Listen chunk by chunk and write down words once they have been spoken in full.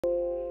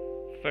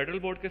Federal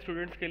board के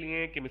students के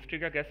लिए केमिस्ट्री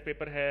का गेस्ट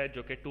पेपर है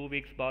जो कि 2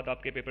 वीक्स बाद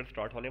आपके पेपर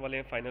स्टार्ट होने वाले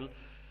हैं फाइनल।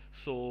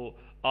 सो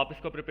आप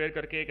इसको प्रिपेयर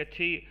करके एक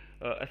अच्छी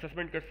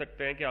असेसमेंट कर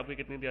सकते हैं कि आपकी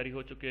कितनी तैयारी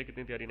हो चुकी है,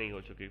 कितनी तैयारी नहीं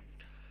हो चुकी।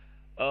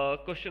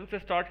 क्वेश्चन से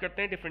स्टार्ट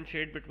करते हैं।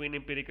 Differentiate between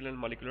empirical and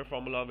molecular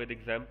formula with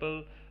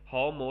example.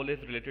 How mole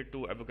is related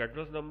to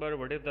Avogadro's number,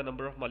 what is the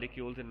number of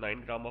molecules in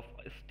 9 gram of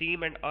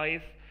steam and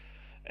ice,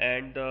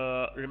 and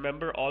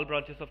remember all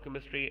branches of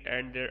chemistry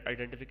and there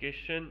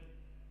identification.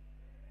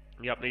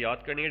 ये आपने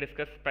याद करनी है।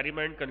 Discuss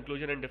experiment,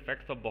 conclusion and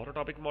effects of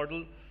बोरोटॉपिक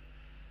model.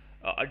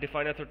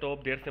 Define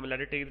isotope, their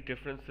similarities,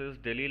 differences,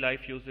 daily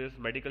life uses,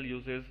 medical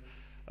uses,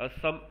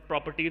 some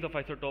properties of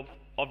isotopes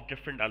of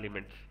different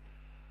elements.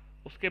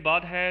 उसके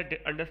बाद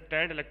है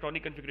understand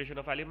electronic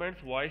configuration of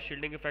elements, why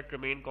shielding effect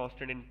remain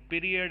constant in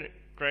period,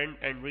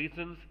 trend and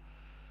reasons.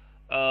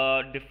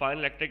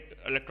 Define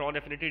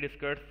electron affinity,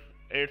 discuss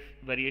its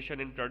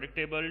variation in periodic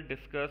table,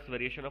 discuss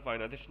variation of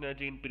ionization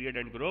energy in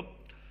period and group.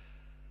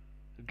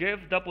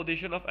 Give the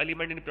position of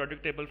element in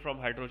periodic table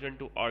from hydrogen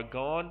to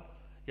argon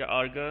या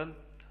argon.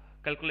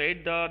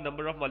 Calculate the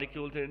number of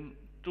molecules in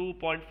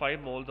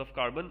 2.5 moles of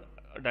carbon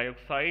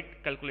dioxide.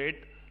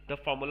 Calculate the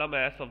formula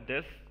mass of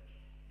this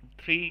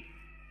 3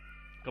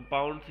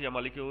 compounds या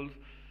molecules.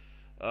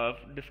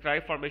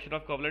 Describe formation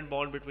of covalent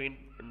bond between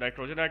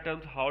nitrogen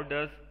atoms. How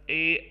does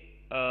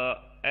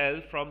Al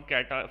form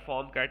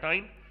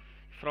cation?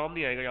 From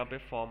नहीं आएगा, यहाँ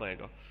पे form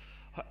आएगा.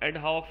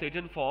 And how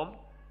oxygen form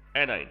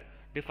anion.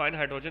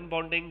 Define hydrogen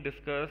bonding.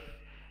 Discuss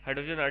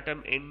hydrogen atom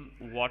in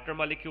water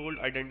molecule.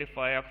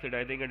 Identify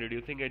oxidizing and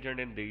reducing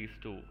agent in these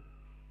two.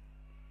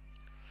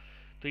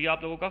 तो ये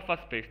आप लोगों का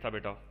फर्स्ट पेज था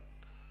बेटा।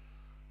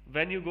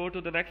 When you go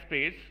to the next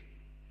page,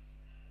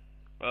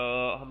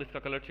 हम इसका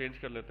colour change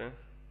कर लेते हैं।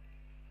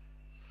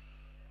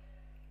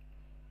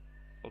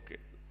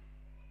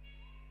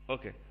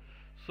 ओके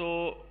सो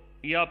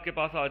ये आपके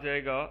पास आ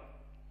जाएगा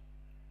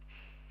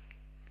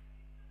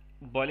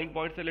बॉइलिंग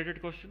पॉइंट से related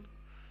question.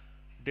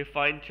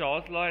 Define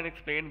Chaw's law and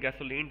explain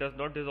gasoline does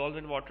not dissolve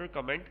in water.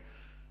 Comment.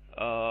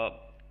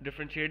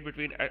 Differentiate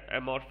between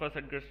amorphous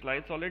and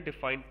crystalline solid.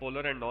 Define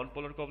polar and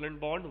non-polar covalent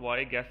bond. Why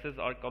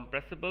gases are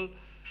compressible.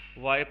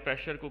 Why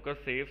pressure cooker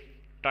saves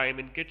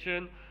time in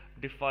kitchen.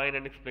 Define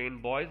and explain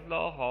Boyle's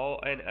law. How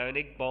an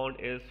ionic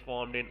bond is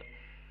formed in.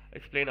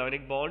 Explain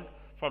ionic bond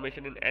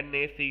formation in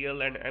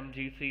NaCl and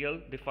MgCl.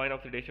 Define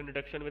oxidation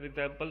reduction with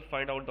example.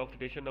 Find out the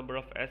oxidation number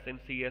of S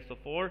in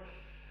CSO4.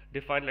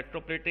 Define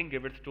electroplating,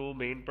 give its two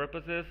main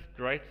purposes.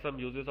 Write some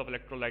uses of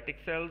electrolytic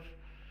cells.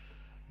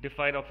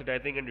 Define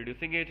oxidizing and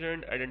reducing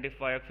agent.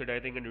 Identify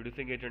oxidizing and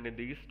reducing agent in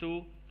these two.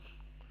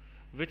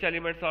 Which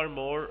elements are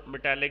more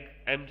metallic,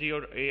 Mg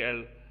or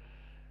Al?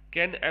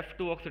 Can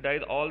F2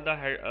 oxidize all the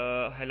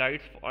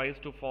halides ions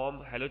to form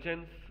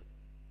halogens?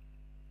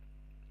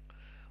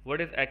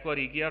 What is aqua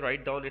regia?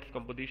 Write down its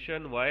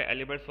composition. Why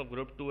elements of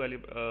group 2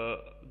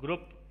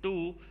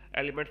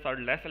 elements are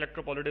less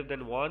electropositive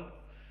than 1?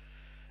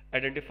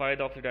 Identify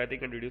the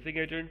oxidizing and reducing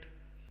agent.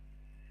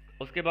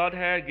 उसके बाद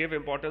है give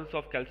importance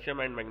of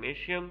calcium and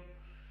magnesium.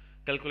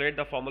 Calculate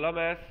the formula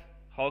mass.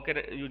 How can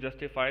you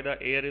justify the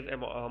air is a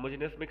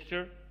homogeneous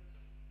mixture?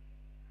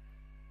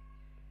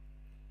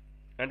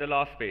 And the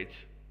last page.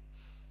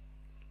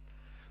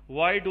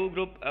 Why do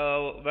group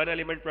 1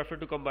 element prefer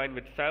to combine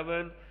with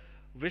 7?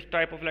 Which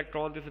type of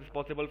electrons is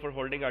responsible for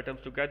holding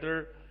atoms together?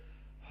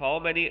 How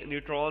many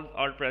neutrons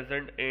are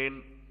present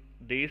in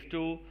these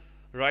two?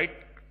 Write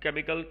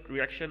chemical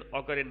reaction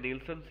occur in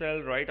Nielsen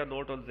cell. Write a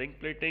note on zinc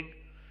plating.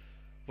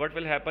 What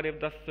will happen if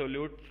the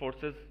solute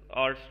forces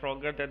are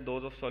stronger than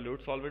those of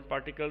solute solvent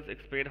particles?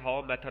 Explain how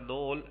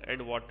methanol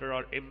and water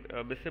are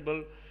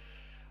immiscible.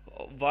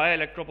 Why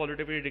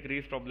electropositivity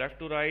decrease from left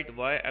to right.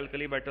 Why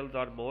alkali metals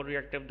are more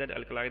reactive than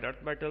alkaline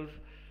earth metals.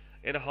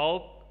 In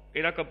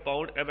a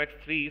compound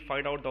MX3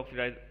 find out the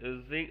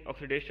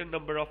oxidation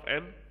number of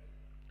M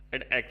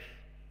and X.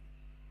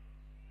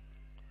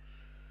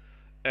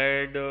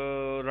 And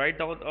write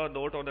down a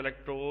note on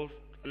allotropes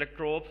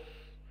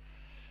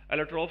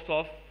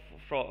of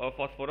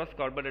phosphorus,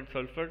 carbon and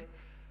sulfur.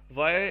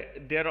 Why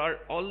there are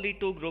only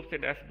 2 groups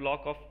in S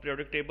block of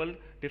periodic table.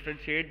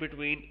 Differentiate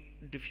between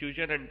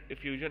diffusion and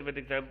effusion with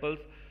examples.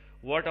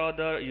 What are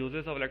the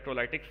uses of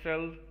electrolytic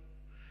cells?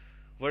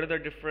 What is the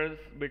difference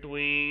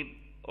between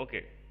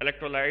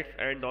electrolytes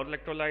and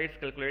non-electrolytes?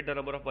 Calculate the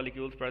number of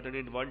molecules present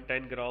in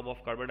 110 gram of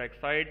carbon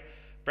dioxide.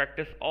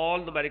 Practice all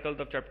numericals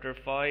of chapter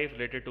 5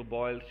 related to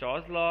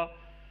Boyle-Chaw's law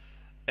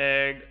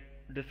and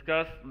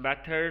discuss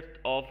methods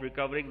of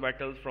recovering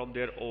metals from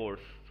their ores.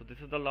 So this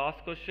is the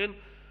last question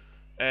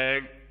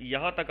and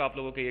यहाँ तक आप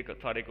लोगों के ये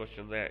सारे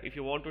questions हैं. If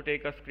you want to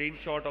take a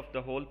screenshot of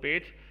the whole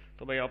page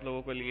तो मैं आप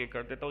लोगों के लिए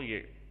कर देता हूँ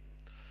ये.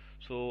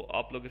 So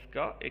आप लोग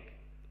इसका एक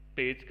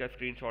पेज का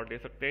स्क्रीनशॉट ले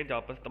सकते हैं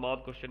जहाँ पर तमाम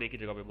क्वेश्चन एक ही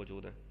जगह पे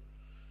मौजूद हैं.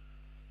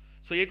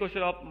 So ये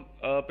क्वेश्चन आप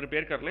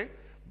प्रिपेयर कर लें,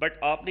 बट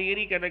आपने ये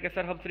नहीं कहना कि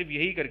सर हम सिर्फ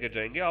यही करके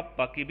जाएंगे, आप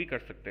बाकी भी कर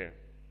सकते हैं.